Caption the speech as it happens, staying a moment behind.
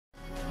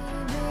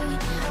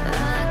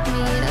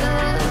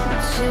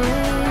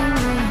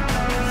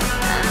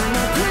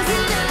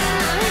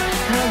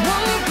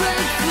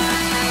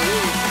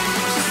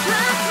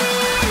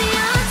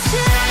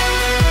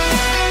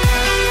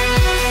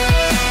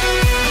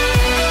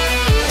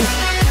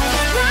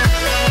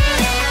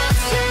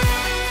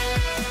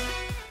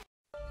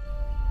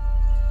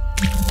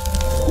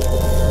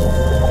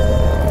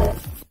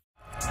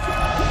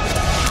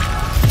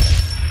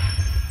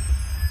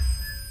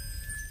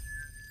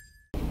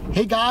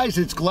Hey guys,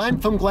 it's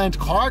Glenn from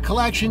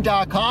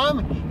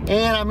glenscarcollection.com,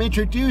 and I'm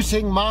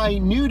introducing my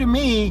new to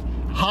me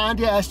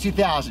Honda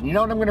S2000. You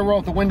know what, I'm gonna roll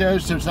up the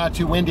windows so it's not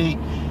too windy.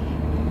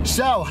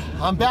 So,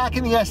 I'm back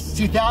in the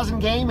S2000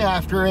 game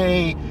after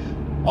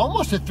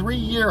almost a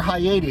 3-year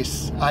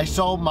hiatus. I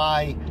sold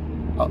my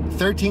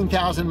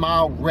 13,000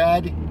 mile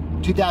red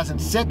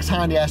 2006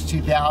 Honda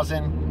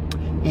S2000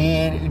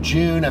 in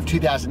June of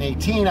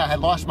 2018. I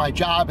had lost my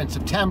job in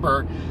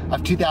September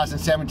of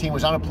 2017,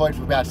 was unemployed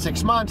for about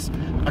 6 months.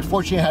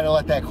 Unfortunately, I had to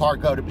let that car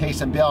go to pay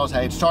some bills.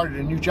 I had started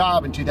a new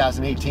job in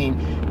 2018.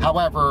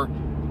 However,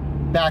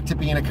 back to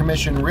being a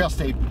commissioned real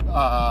estate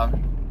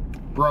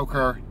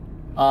broker,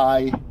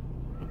 I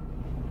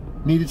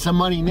needed some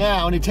money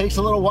now, and it takes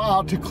a little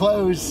while to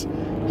close.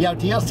 You know,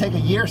 deals take a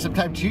year,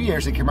 sometimes 2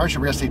 years in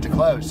commercial real estate to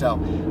close. So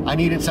I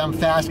needed some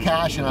fast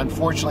cash, and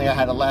unfortunately I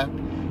had to let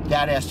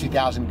that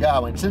S2000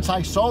 go. And since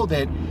I sold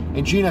it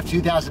in June of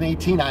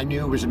 2018, I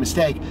knew it was a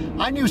mistake.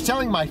 I knew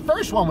selling my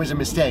first one was a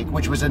mistake,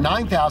 which was a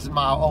 9,000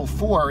 mile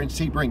 04 in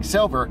Sebring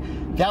Silver.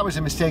 That was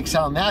a mistake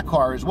selling that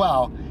car as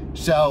well.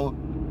 So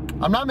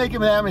I'm not making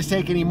that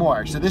mistake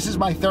anymore. So this is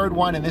my third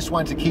one, and this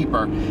one's a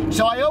keeper.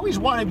 So I always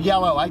wanted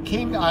yellow. I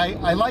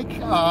like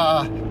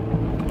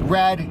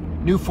red,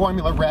 new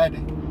formula red,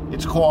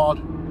 it's called.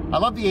 I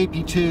love the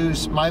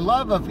AP2s. My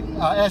love of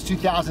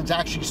S2000s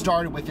actually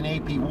started with an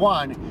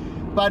AP1.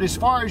 But as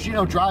far as, you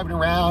know, driving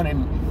around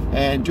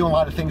and doing a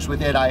lot of things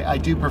with it, I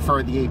do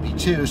prefer the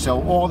AP2.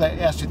 So all the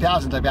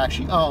S2000s I've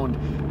actually owned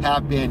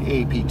have been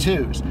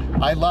AP2s.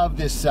 I love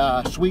this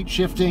sweet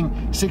shifting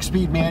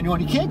 6-speed manual,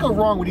 and you can't go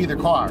wrong with either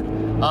car.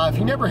 If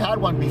you never had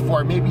one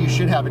before, maybe you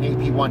should have an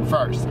AP1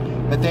 first.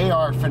 But they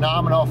are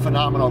phenomenal,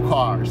 phenomenal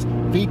cars.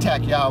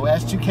 VTEC, yo,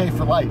 S2K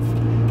for life.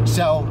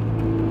 So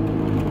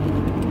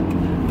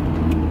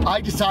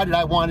I decided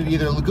I wanted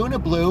either Laguna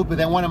Blue, but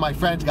then one of my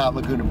friends got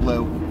Laguna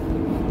Blue.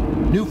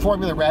 New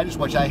Formula Red is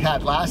what I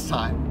had last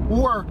time,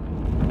 or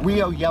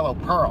Rio Yellow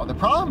Pearl. The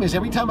problem is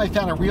every time I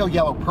found a Rio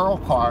Yellow Pearl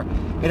car,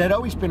 it had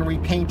always been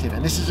repainted,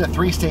 and this is a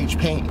 3-stage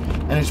paint,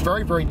 and it's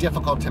very, very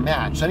difficult to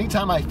match. So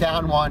anytime I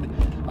found one,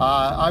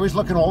 I was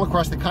looking all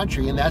across the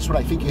country, and that's what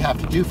I think you have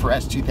to do for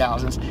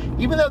S2000s.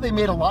 Even though they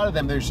made a lot of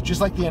them, there's just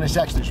like the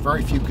NSX, there's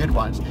very few good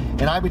ones.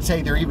 And I would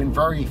say there are even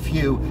very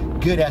few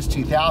good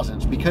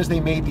S2000s because they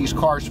made these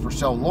cars for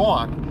so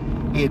long.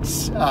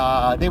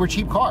 They were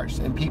cheap cars,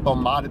 and people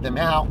modded them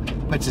out,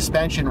 put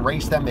suspension,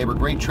 raced them. They were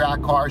great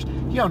track cars.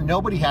 You know,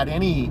 nobody had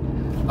any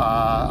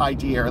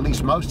idea, or at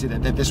least most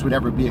didn't, that this would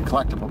ever be a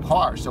collectible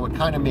car. So it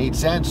kind of made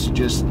sense to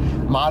just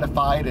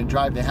modify it and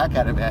drive the heck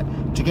out of it.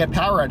 To get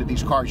power out of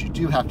these cars, you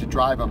do have to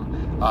drive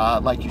them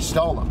like you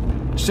stole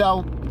them.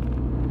 So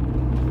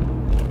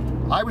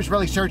I was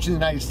really searching the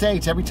United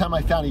States. Every time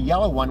I found a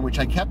yellow one, which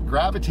I kept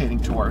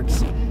gravitating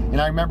towards, and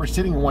I remember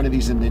sitting in one of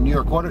these in the New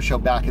York Auto Show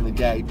back in the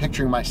day,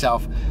 picturing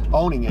myself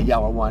owning a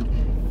yellow one.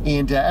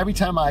 And every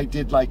time I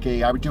did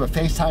I would do a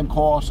FaceTime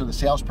call so the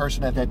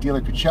salesperson at that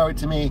dealer could show it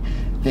to me.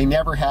 They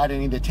never had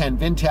any of the 10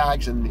 VIN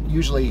tags, and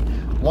usually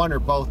one or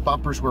both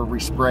bumpers were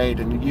resprayed,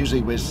 and it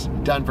usually was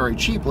done very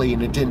cheaply,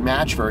 and it didn't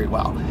match very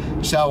well.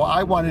 So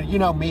I wanted, you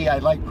know me, I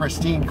like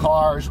pristine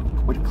cars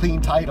with clean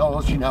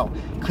titles, you know,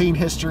 clean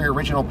history,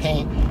 original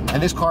paint,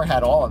 and this car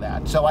had all of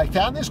that. So I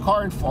found this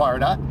car in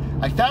Florida.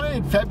 I found it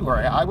in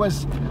February. I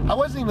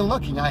wasn't even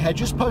looking. I had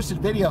just posted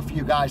a video for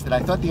you guys that I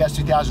thought the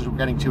S2000s were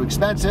getting too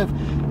expensive.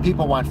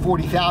 People want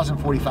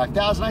 $40,000,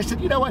 $45,000. I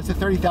said, you know what, it's a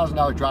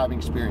 $30,000 driving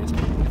experience.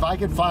 If I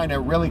could find a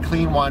really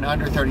clean one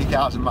under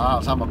 30,000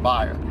 miles, I'm a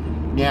buyer.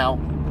 Now,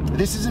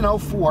 this is an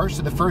 04,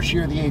 so the first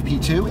year of the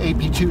AP2.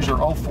 AP2s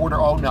are 04 to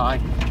 09.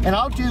 And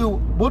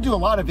we'll do a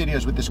lot of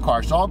videos with this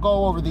car. So I'll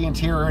go over the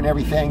interior and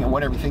everything and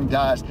what everything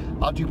does.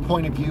 I'll do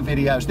point of view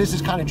videos. This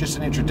is kind of just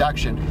an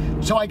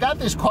introduction. So I got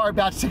this car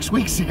about 6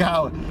 weeks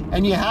ago,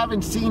 and you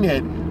haven't seen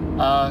it.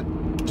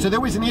 So there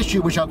was an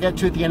issue, which I'll get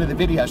to at the end of the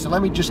video. So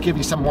let me just give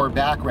you some more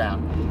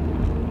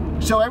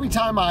background. So every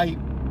time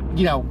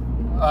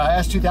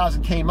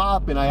S2000 came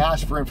up and I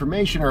asked for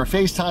information or a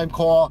FaceTime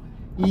call,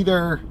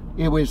 either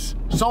it was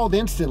sold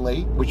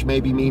instantly, which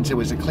maybe means it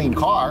was a clean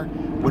car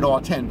with all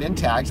 10 VIN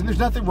tags, and there's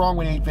nothing wrong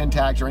with 8 VIN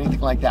tags or anything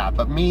like that,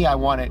 but me, I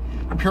want it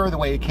pure the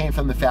way it came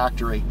from the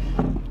factory.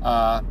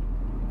 But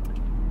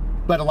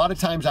a lot of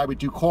times I would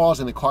do calls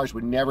and the cars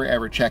would never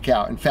ever check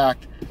out. In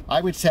fact, I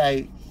would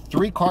say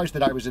 3 cars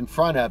that I was in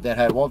front of that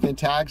had all VIN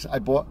tags, I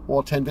bought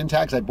all 10 VIN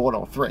tags, I bought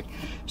all 3.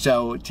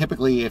 So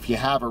typically if you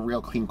have a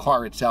real clean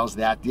car, it sells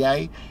that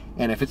day.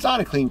 And if it's not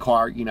a clean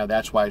car, you know,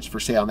 that's why it's for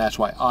sale, and that's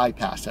why I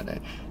passed on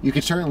it. You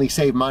can certainly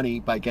save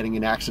money by getting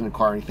an accident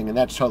car or anything, and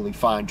that's totally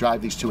fine.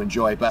 Drive these to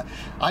enjoy. But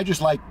I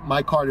just like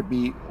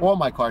all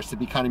my cars to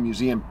be kind of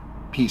museum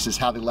pieces,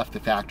 how they left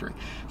the factory.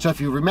 So if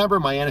you remember,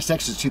 my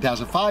NSX is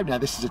 2005. Now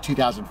this is a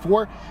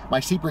 2004. My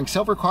Sebring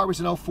Silver car was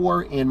an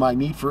 04, and my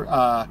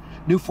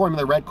New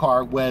Formula Red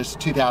car was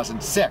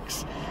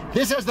 2006.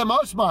 This has the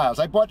most miles.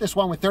 I bought this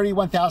one with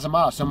 31,000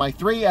 miles. So my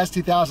 3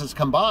 S2000s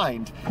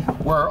combined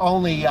were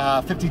only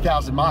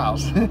 50,000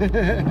 miles.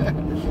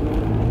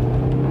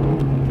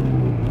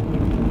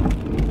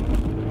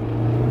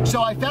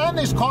 So I found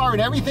this car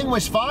and everything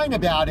was fine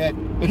about it.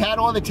 It had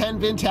all the 10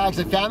 VIN tags.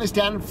 I found this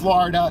down in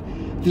Florida.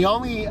 The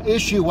only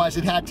issue was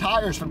it had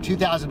tires from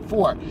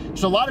 2004.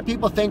 So a lot of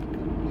people think,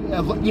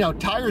 you know,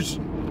 tires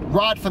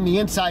rot from the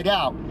inside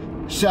out.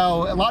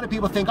 So a lot of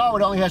people think, oh,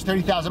 it only has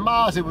 30,000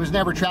 miles, it was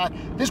never tracked.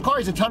 This car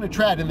has a ton of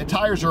tread and the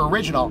tires are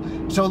original,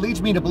 so it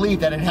leads me to believe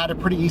that it had a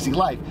pretty easy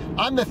life.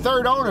 I'm the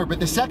third owner, but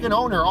the second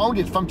owner owned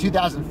it from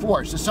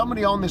 2004. So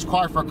somebody owned this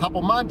car for a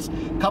couple months,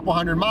 couple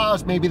hundred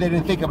miles. Maybe they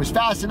didn't think it was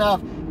fast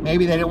enough.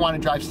 Maybe they didn't want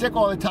to drive stick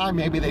all the time.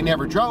 Maybe they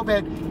never drove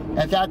it.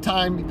 At that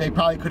time, they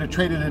probably could have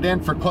traded it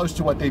in for close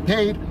to what they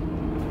paid.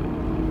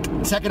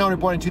 Second owner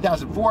bought it in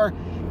 2004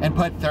 and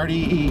put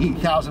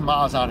 30,000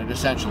 miles on it,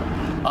 essentially.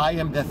 I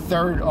am the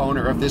third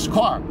owner of this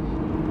car.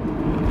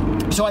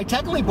 So I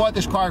technically bought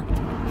this car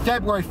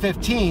February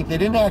 15th. It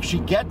didn't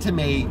actually get to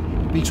me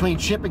between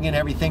shipping and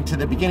everything to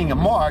the beginning of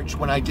March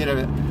when I did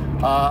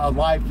a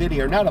live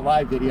video, not a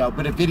live video,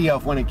 but a video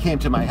of when it came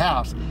to my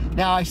house.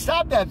 Now, I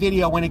stopped that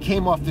video when it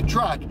came off the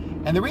truck,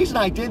 and the reason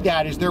I did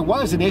that is there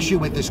was an issue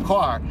with this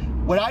car.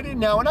 What I didn't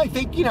know, and I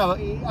think, you know,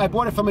 I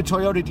bought it from a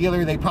Toyota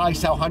dealer. They probably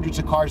sell hundreds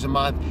of cars a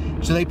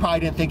month, so they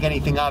probably didn't think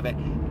anything of it.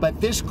 But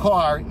this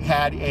car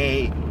had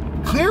a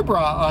clear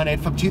bra on it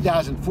from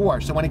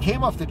 2004. So when it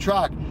came off the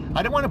truck,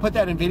 I didn't want to put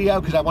that in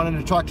video because I wanted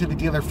to talk to the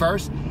dealer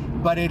first,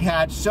 but it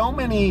had so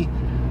many,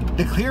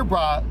 the clear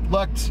bra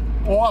looked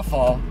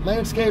awful.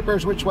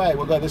 Landscapers, which way?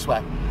 We'll go this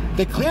way.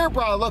 The clear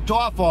bra looked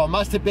awful. It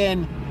must have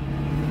been,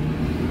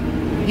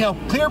 you know,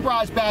 clear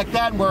bras back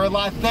then were a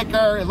lot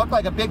thicker. It looked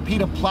like a big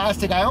piece of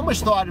plastic. I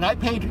almost thought, and I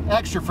paid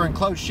extra for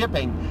enclosed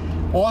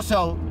shipping.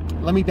 Also,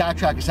 let me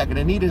backtrack a second.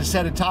 I needed a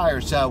set of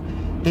tires, so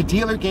the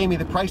dealer gave me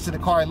the price of the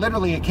car.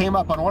 Literally, it came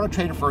up on Auto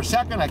Trader for a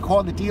second. I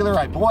called the dealer,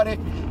 I bought it.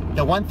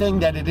 The one thing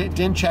that it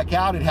didn't check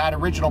out, it had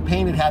original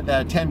paint, it had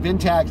the 10 VIN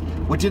tags.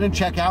 What didn't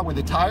check out were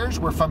the tires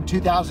were from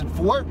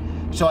 2004.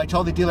 So I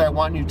told the dealer I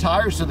want new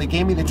tires, so they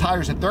gave me the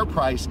tires at their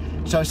price.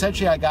 So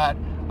essentially I got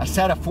a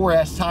set of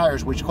 4S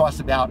tires, which cost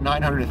about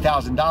 $900 to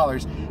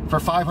 $1,000 for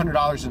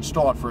 $500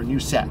 installed for a new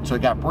set. So I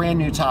got brand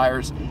new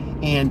tires,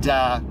 and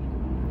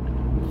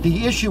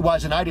the issue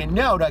was, and I didn't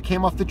know, that I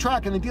came off the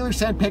truck and the dealer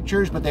sent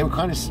pictures, but they were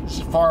kind of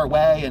far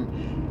away,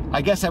 and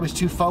I guess I was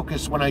too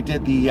focused when I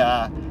did the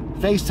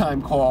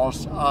FaceTime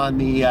calls on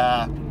the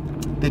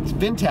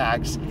VIN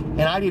tags,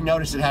 and I didn't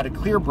notice it had a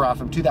clear bra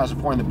from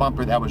 2004 in the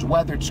bumper that was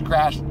weathered,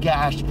 scratched,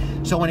 gashed.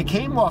 So when it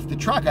came off the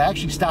truck, I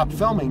actually stopped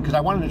filming because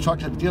I wanted to talk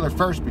to the dealer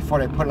first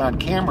before I put it on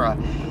camera.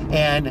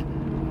 And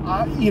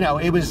you know,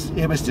 it was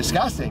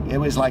disgusting. It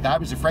was like I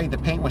was afraid the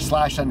paint was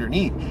slashed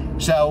underneath.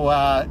 So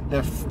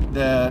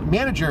the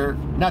manager,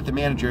 not the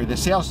manager, the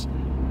sales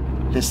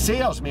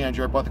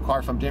manager I bought the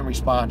car from didn't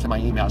respond to my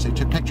emails. They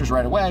took pictures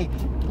right away.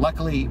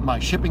 Luckily, my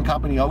shipping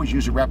company, always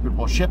use a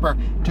reputable shipper,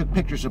 took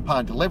pictures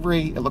upon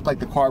delivery. It looked like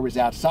the car was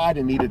outside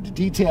and needed the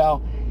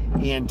detail.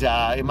 And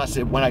it must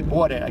have, when I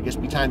bought it, I guess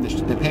by the time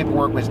the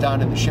paperwork was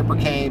done and the shipper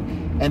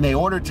came and they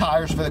ordered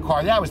tires for the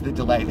car, that was the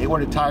delay. They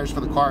ordered tires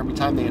for the car and by the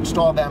time they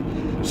installed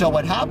them. So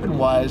what happened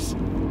was,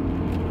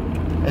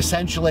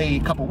 essentially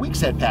a couple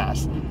weeks had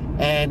passed.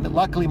 And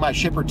luckily my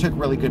shipper took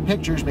really good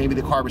pictures. Maybe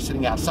the car was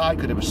sitting outside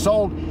because it was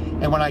sold.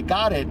 And when I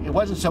got it, it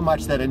wasn't so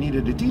much that it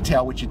needed a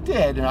detail, which it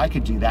did, and I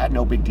could do that,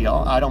 no big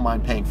deal. I don't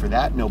mind paying for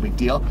that, no big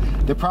deal.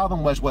 The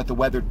problem was with the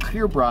weathered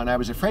clear bra, and I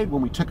was afraid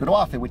when we took it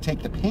off, it would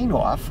take the paint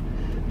off.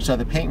 So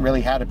the paint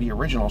really had to be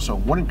original so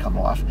it wouldn't come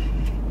off.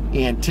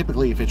 And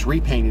typically if it's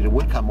repainted, it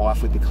would come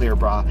off with the clear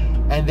bra.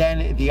 And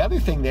then the other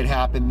thing that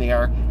happened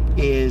there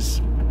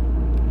is,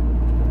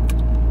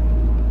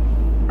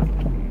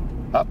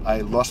 oh, I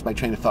lost my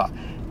train of thought.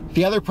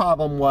 The other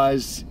problem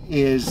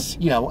is,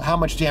 you know, how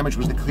much damage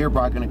was the clear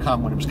bra going to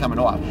come when it was coming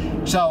off?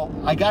 So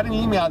I got an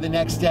email the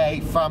next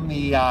day from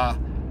the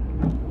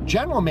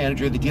general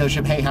manager of the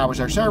dealership. Hey, how was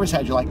our service?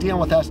 How'd you like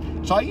dealing with us?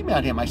 So I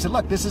emailed him. I said,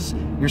 look, this is,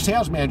 your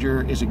sales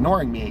manager is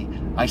ignoring me.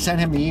 I sent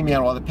him the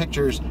email, all the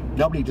pictures.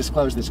 Nobody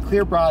disclosed this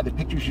clear bra. The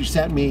pictures you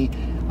sent me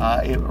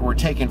were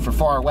taken from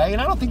far away.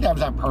 And I don't think that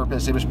was on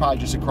purpose. It was probably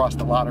just across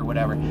the lot or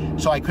whatever.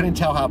 So I couldn't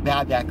tell how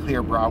bad that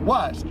clear bra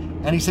was.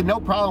 And he said, no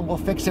problem, we'll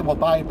fix it, we'll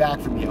buy it back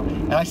from you.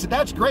 And I said,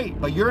 that's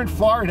great, but you're in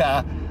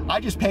Florida. I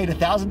just paid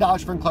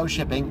 $1,000 for enclosed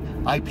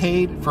shipping. I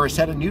paid for a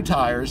set of new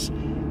tires,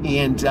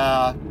 and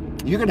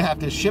you're gonna have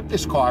to ship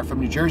this car from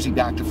New Jersey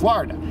back to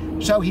Florida.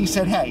 So he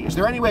said, hey, is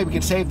there any way we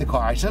could save the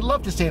car? I said, I'd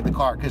love to save the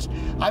car, because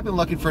I've been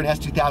looking for an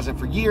S2000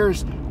 for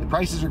years. The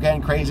prices are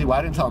getting crazy. Well,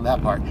 I didn't tell him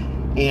that part.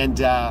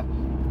 And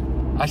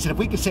I said, if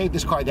we could save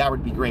this car, that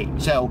would be great.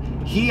 So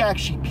he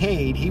actually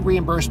paid, he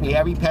reimbursed me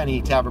every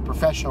penny to have a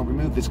professional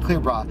remove this clear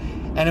bra.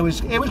 And it was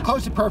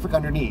close to perfect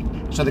underneath.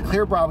 So the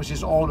clear bra was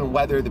just old and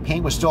weathered. The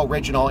paint was still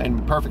original and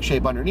in perfect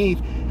shape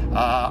underneath.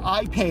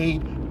 I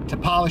paid to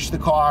polish the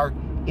car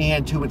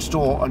and to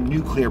install a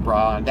new clear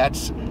bra. And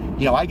that's,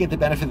 you know, I get the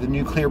benefit of the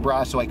new clear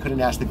bra, so I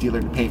couldn't ask the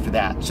dealer to pay for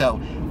that.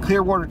 So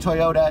Clearwater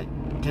Toyota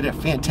did a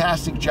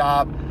fantastic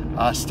job.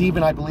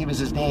 Steven, I believe is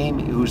his name,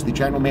 who's the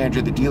general manager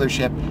of the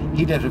dealership.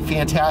 He did a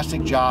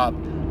fantastic job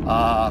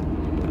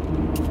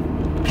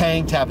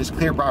paying to have this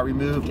clear bra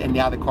removed, and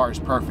now the car is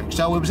perfect.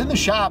 So it was in the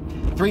shop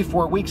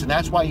 3-4 weeks, and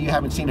that's why you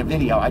haven't seen a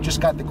video. I just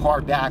got the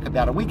car back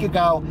about a week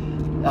ago.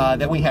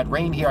 Then we had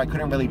rain here. I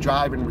couldn't really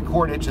drive and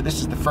record it, so this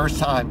is the first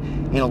time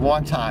in a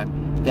long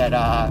time that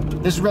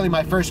this is really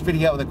my first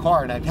video of the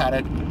car, and I've had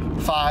it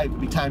by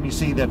the time you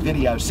see the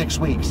video, 6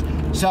 weeks.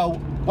 So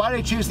why did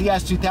I choose the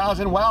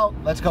S2000? Well,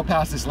 let's go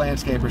past this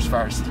landscapers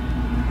first.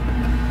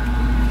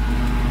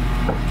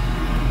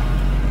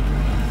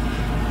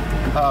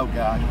 Oh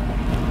God.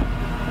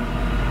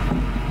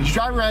 You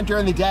drive around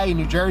during the day in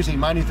New Jersey,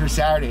 Monday through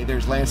Saturday,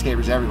 there's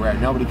landscapers everywhere.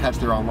 Nobody cuts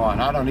their own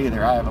lawn. I don't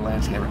either. I have a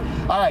landscaper.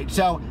 All right,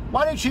 so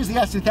why did I choose the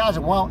S2000?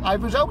 Well, I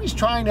was always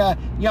trying to,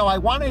 you know,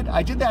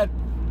 I did that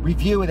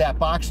review of that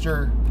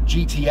Boxster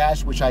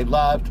GTS, which I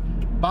loved.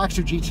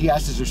 Boxster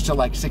GTSs are still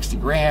like 60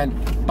 grand.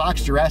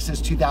 Boxster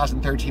S's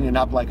 2013 and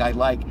up, like I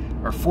like,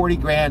 are 40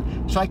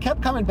 grand. So I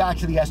kept coming back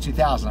to the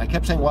S2000. I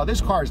kept saying, well, this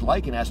car is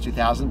like an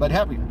S2000, but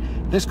heavier.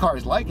 This car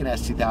is like an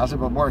S2000,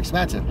 but more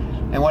expensive.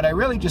 And what I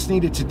really just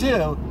needed to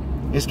do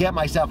is get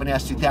myself an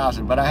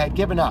S2000, but I had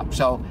given up.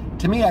 So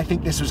to me, I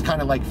think this was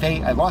kind of like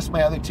fate. I lost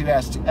my other two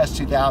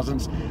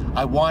S2000s.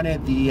 I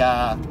wanted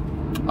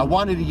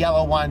a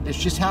yellow one. This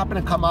just happened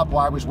to come up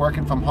while I was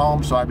working from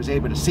home, so I was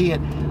able to see it.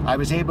 I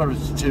was able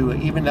to,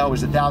 even though it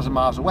was 1,000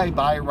 miles away,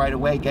 buy it right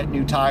away, get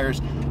new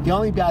tires. The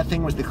only bad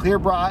thing was the clear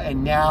bra,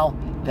 and now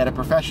that a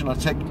professional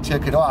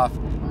took it off,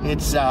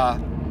 it's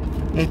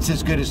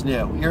as good as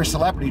new. You're a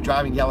celebrity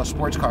driving a yellow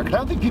sports car, because I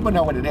don't think people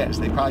know what it is.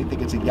 They probably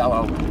think it's a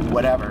yellow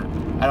whatever.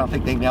 I don't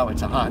think they know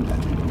it's a Honda.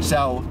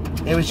 So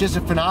it was just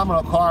a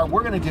phenomenal car.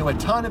 We're gonna do a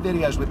ton of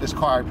videos with this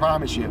car, I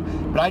promise you.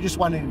 But I just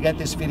wanted to get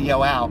this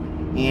video out.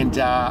 And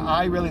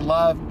I really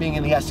love being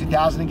in the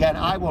S2000 again.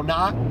 I will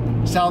not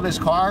sell this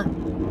car.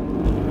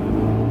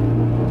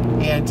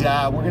 And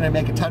we're gonna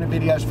make a ton of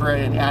videos for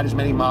it and add as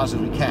many miles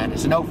as we can.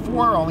 It's an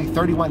 04, only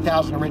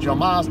 31,000 original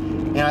miles,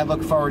 and I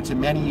look forward to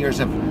many years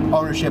of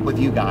ownership with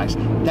you guys.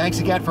 Thanks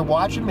again for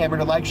watching. Remember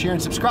to like, share,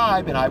 and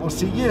subscribe, and I will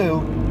see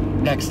you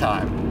next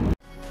time.